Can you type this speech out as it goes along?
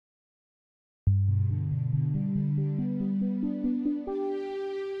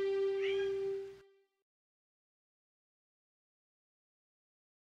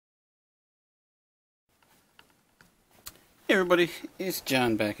Hey everybody, it's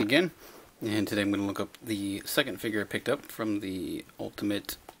John back again, and today I'm going to look up the second figure I picked up from the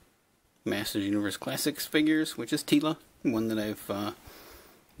Ultimate Masters Universe Classics figures, which is TEELA, one that I've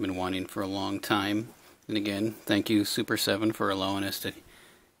been wanting for a long time. And again, thank you Super7 for allowing us to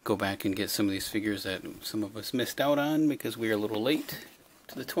go back and get some of these figures that some of us missed out on because we are a little late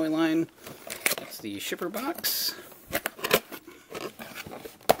to the toy line. That's the shipper box.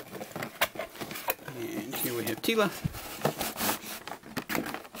 And here we have TEELA.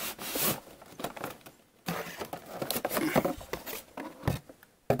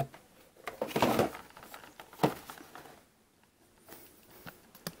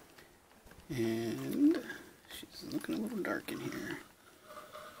 And she's looking a little dark in here.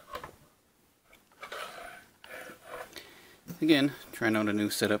 Again, trying out a new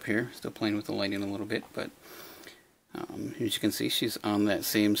setup here. Still playing with the lighting a little bit, but as you can see, she's on that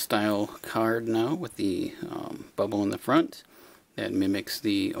same style card now with the bubble in the front that mimics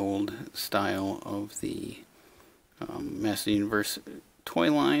the old style of the Master Universe toy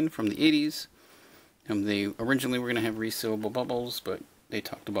line from the 80s. They originally were going to have resealable bubbles, but they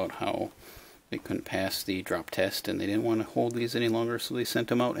talked about how they couldn't pass the drop test and they didn't want to hold these any longer, so they sent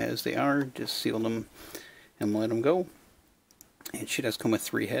them out as they are, just sealed them and let them go. And she does come with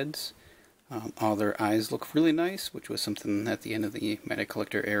 3 heads. All their eyes look really nice, which was something at the end of the Meta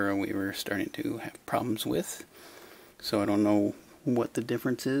Collector era we were starting to have problems with. So I don't know what the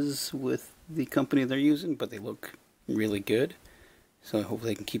difference is with the company they're using, but they look really good. So I hope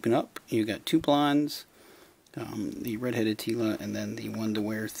they can keep it up. You got 2 blondes, the red-headed TEELA, and then the one to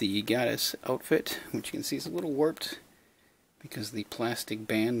wear the goddess outfit, which you can see is a little warped because of the plastic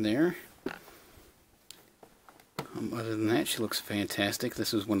band there. Other than that, she looks fantastic.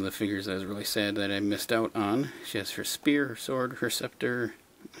 This is one of the figures I was really sad that I missed out on. She has her spear, her sword, her scepter,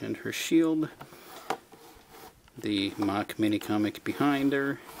 and her shield. The mock mini-comic behind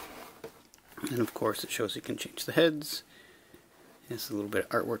her. And of course it shows you can change the heads. There's a little bit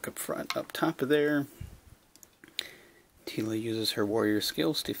of artwork up front, up top of there. TEELA uses her warrior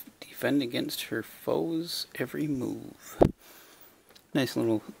skills to defend against her foes' every move. Nice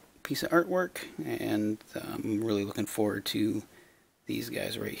little piece of artwork, and I'm really looking forward to these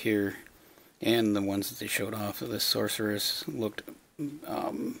guys right here, and the ones that they showed off. The Sorceress looked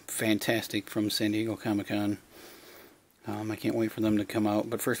fantastic from San Diego Comic-Con. I can't wait for them to come out,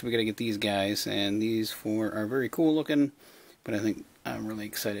 but first we gotta get these guys, and these 4 are very cool looking, but I think I'm really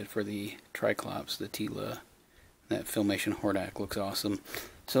excited for the Triclops, the TEELA. That Filmation Hordak looks awesome.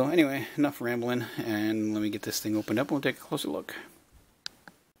 So anyway, enough rambling, and let me get this thing opened up and we'll take a closer look.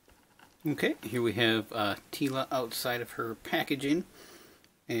 Okay, here we have TEELA outside of her packaging,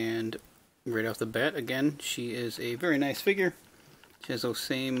 and right off the bat, again, she is a very nice figure. She has those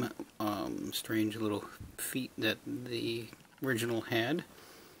same strange little feet that the original had.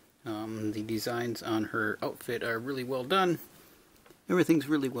 The designs on her outfit are really well done. Everything's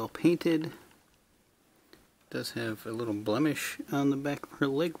really well painted. Does have a little blemish on the back of her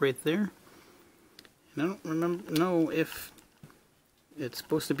leg right there. And I don't know if it's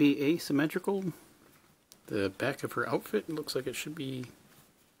supposed to be asymmetrical. The back of her outfit looks like it should be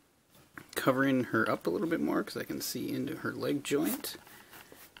covering her up a little bit more because I can see into her leg joint.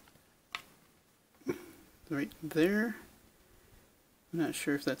 Right there. I'm not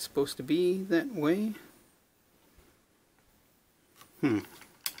sure if that's supposed to be that way. Well,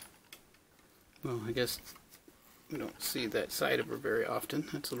 I guess we don't see that side of her very often.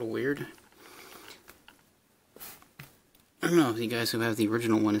 That's a little weird. I don't know if you guys who have the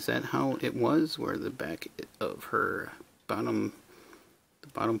original one, is that how it was? Where the back of her the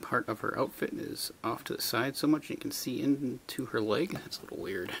bottom part of her outfit is off to the side so much you can see into her leg? That's a little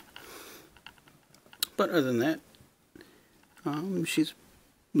weird. But other than that, she's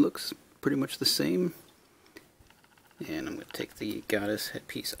looks pretty much the same. And I'm going to take the goddess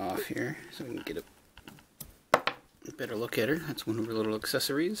headpiece off here so we can get a better look at her. That's one of her little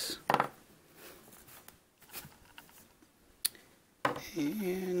accessories.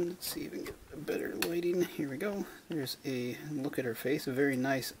 And let's see if we can get a better lighting. Here we go. There's a look at her face. Very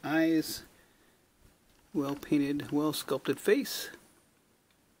nice eyes. Well painted, well sculpted face.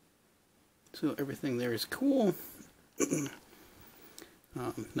 So everything there is cool.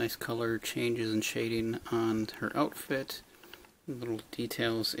 Nice color changes and shading on her outfit. Little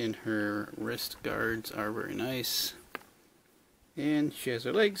details in her wrist guards are very nice. And she has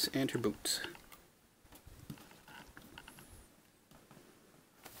her legs and her boots.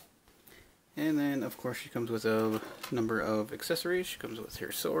 And then, of course, she comes with a number of accessories. She comes with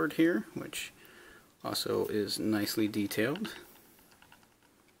her sword here, which also is nicely detailed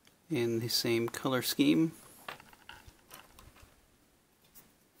in the same color scheme.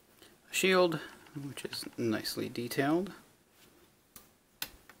 shield, which is nicely detailed.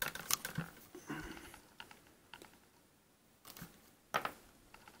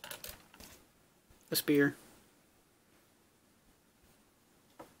 A spear.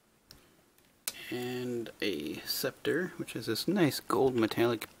 And a scepter, which has this nice gold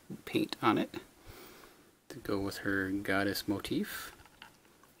metallic paint on it to go with her goddess motif,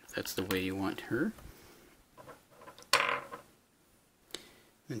 if that's the way you want her.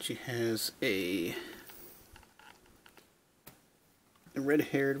 And she has a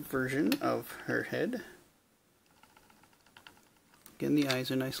red-haired version of her head. Again, the eyes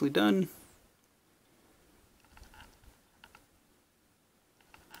are nicely done.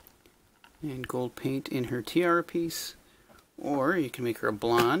 And gold paint in her tiara piece. Or you can make her a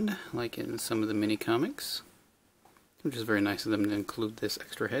blonde, like in some of the mini comics, which is very nice of them to include this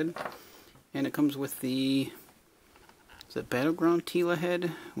extra head. And it comes with the Battleground TEELA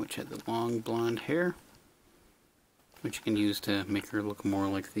head, which had the long blonde hair, which you can use to make her look more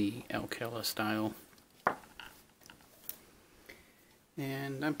like the Alcala style.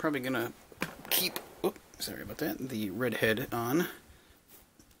 And I'm probably gonna keep, sorry about that, the red head on.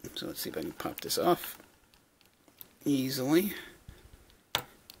 So let's see if I can pop this off easily.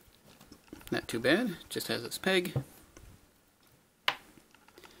 Not too bad, just has its peg.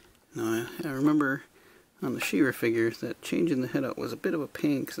 Now I remember on the She-Ra figures that changing the head out was a bit of a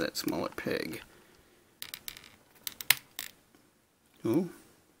pain because of that smaller peg. Oh.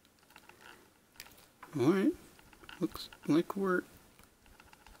 Alright. Looks like we're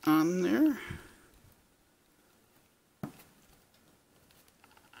on there. A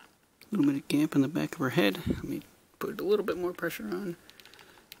little bit of gap in the back of her head. Let me put a little bit more pressure on.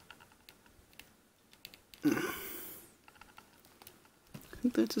 I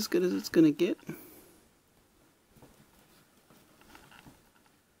think that's as good as it's going to get.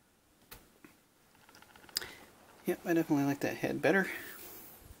 Yep, I definitely like that head better.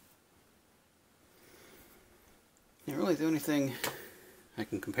 Now really the only thing I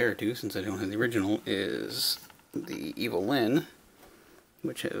can compare it to, since I don't have the original, is the Evil Lyn,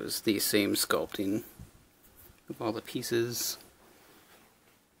 which has the same sculpting of all the pieces,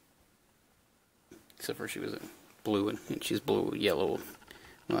 except for she was blue and she's blue yellow.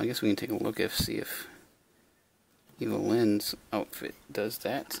 Well, I guess we can take a look and see if Evil Lyn's outfit does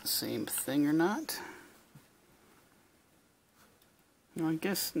that same thing or not. Well, I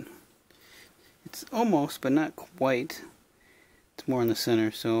guess it's almost, but not quite. It's more in the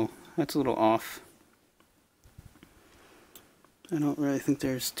center, so that's a little off. I don't really think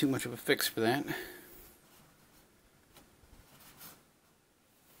there's too much of a fix for that.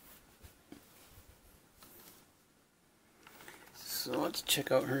 So let's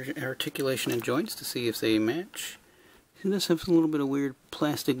check out her articulation and joints to see if they match. She does have a little bit of weird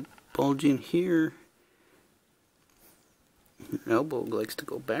plastic bulging here. Her elbow likes to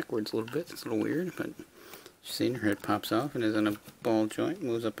go backwards a little bit. It's a little weird, but she's seen her head pops off and is in a ball joint,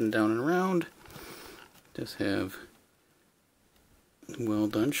 moves up and down and around. Does have well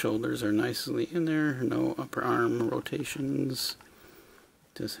done shoulders, are nicely in there, no upper arm rotations.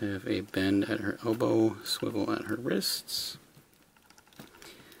 Does have a bend at her elbow, swivel at her wrists.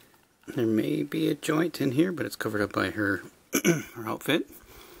 There may be a joint in here, but it's covered up by her her outfit.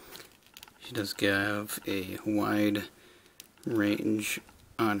 She does have a wide range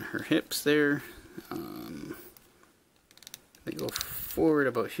on her hips there. They go forward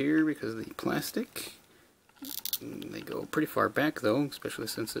about here because of the plastic. They go pretty far back though, especially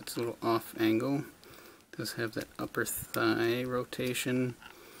since it's a little off angle. Does have that upper thigh rotation.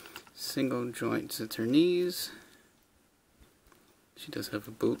 Single joints at her knees. She does have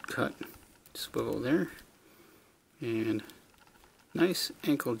a boot cut swivel there. And nice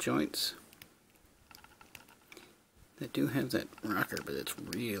ankle joints. They do have that rocker, but it's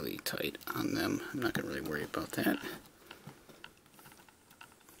really tight on them. I'm not going to really worry about that.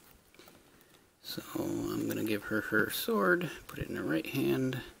 So I'm going to give her her sword, put it in her right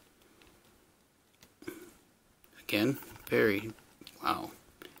hand. Again, wow.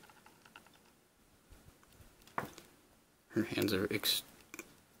 Her hands are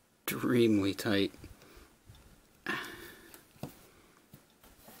extremely tight.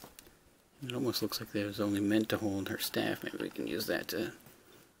 It almost looks like they was only meant to hold her staff. Maybe we can use that to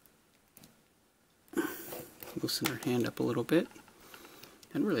loosen her hand up a little bit.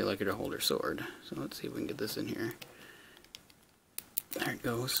 I'd really like her to hold her sword. So let's see if we can get this in here. There it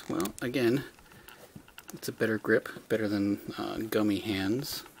goes. Well, again, it's a better grip, better than gummy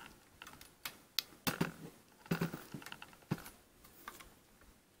hands.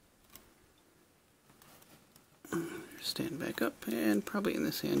 Stand back up and probably in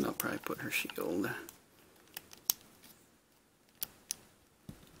this hand I'll probably put her shield.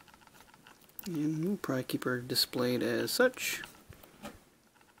 And we'll probably keep her displayed as such.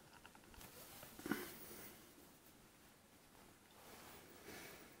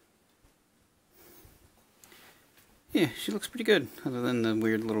 Yeah, she looks pretty good, other than the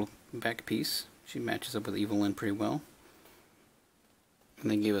weird little back piece. She matches up with Evelyn pretty well.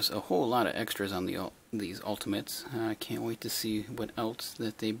 And they gave us a whole lot of extras on these ultimates. I can't wait to see what else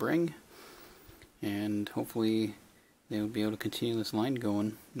that they bring. And hopefully they'll be able to continue this line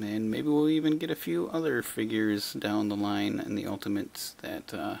going. And maybe we'll even get a few other figures down the line in the ultimates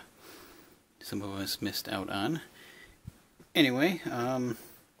that some of us missed out on. Anyway,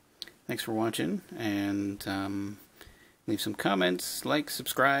 thanks for watching, and leave some comments, like,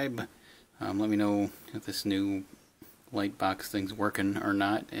 subscribe. Let me know if this new light box thing's working or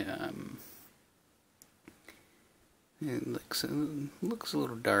not. It looks a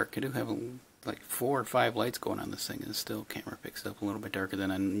little dark. I do have like 4 or 5 lights going on this thing, and still camera picks it up a little bit darker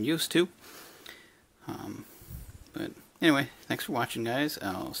than I'm used to. But anyway, thanks for watching, guys.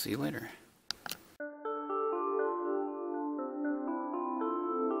 I'll see you later.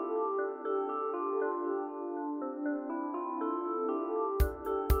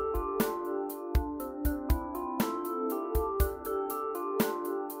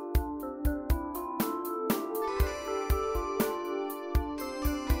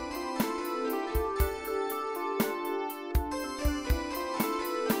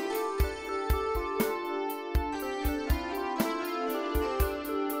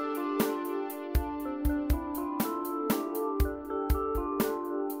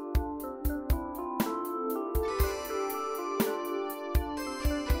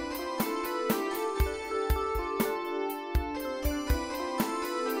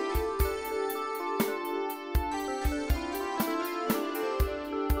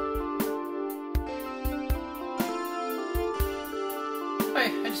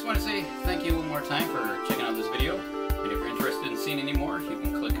 I just want to say thank you one more time for checking out this video, and if you're interested in seeing any more, you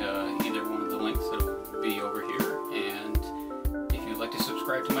can click either one of the links that will be over here, and if you'd like to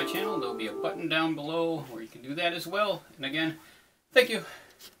subscribe to my channel, there'll be a button down below where you can do that as well. And again, thank you.